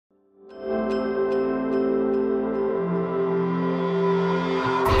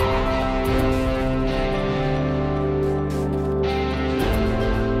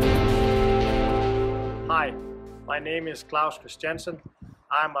name is Claus Christiansen.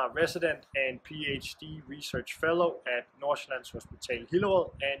 I'm a resident and PhD research fellow at Nordsjællands Hospital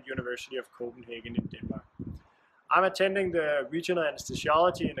Hillerød and University of Copenhagen in Denmark. I'm attending the Regional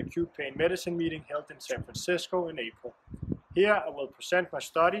Anesthesiology and Acute Pain Medicine meeting held in San Francisco in April. Here I will present my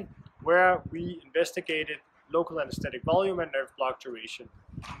study where we investigated local anesthetic volume and nerve block duration.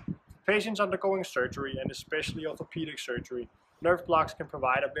 For patients undergoing surgery, and especially orthopedic surgery, nerve blocks can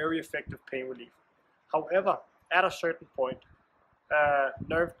provide a very effective pain relief. However, at a certain point,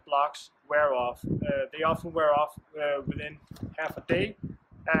 nerve blocks wear off. They often wear off within half a day,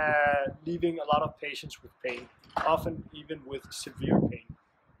 leaving a lot of patients with pain, often even with severe pain.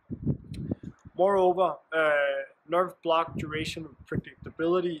 Moreover, nerve block duration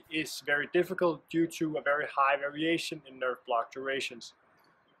predictability is very difficult due to a very high variation in nerve block durations.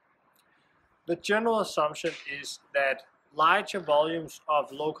 The general assumption is that larger volumes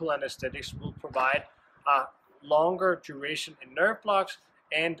of local anesthetics will provide a longer duration in nerve blocks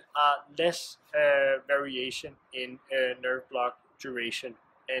and less variation in nerve block duration,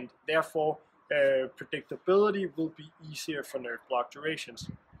 and therefore predictability will be easier for nerve block durations.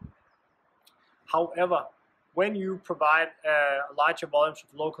 However, when you provide larger volumes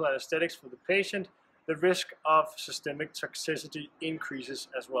of local anesthetics for the patient, the risk of systemic toxicity increases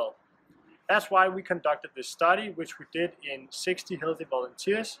as well. That's why we conducted this study, which we did in 60 healthy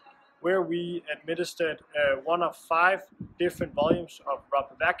volunteers, where we administered one of 5 different volumes of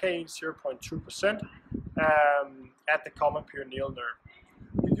ropivacaine, 0.2%, at the common peroneal nerve.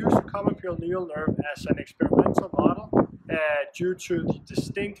 We used the common peroneal nerve as an experimental model due to the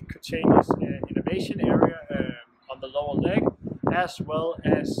distinct cutaneous innervation area on the lower leg, as well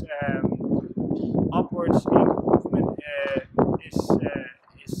as the upwards ankle movement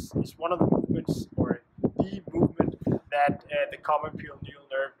is one of the movements, or the movement, that the common peroneal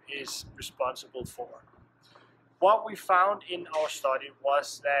nerve is responsible for. What we found in our study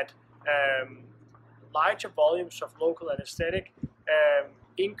was that larger volumes of local anesthetic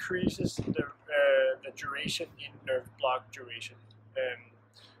increases the duration in nerve block duration.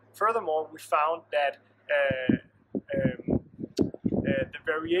 Furthermore, we found that the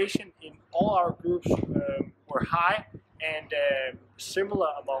variation in all our groups were high and similar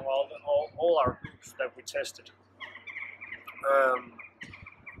among all our groups that we tested.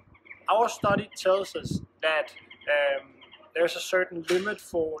 Our study tells us that there's a certain limit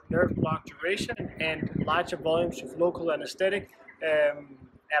for nerve block duration, and larger volumes of local anesthetic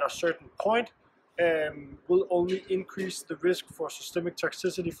at a certain point will only increase the risk for systemic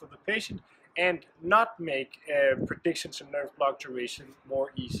toxicity for the patient and not make predictions in nerve block duration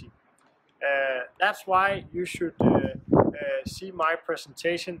more easy. That's why you should see my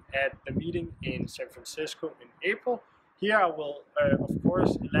presentation at the meeting in San Francisco in April. Here I will, of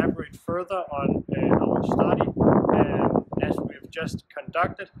course, elaborate further on our study as we've just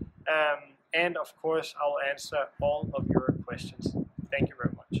conducted, and of course I'll answer all of your questions.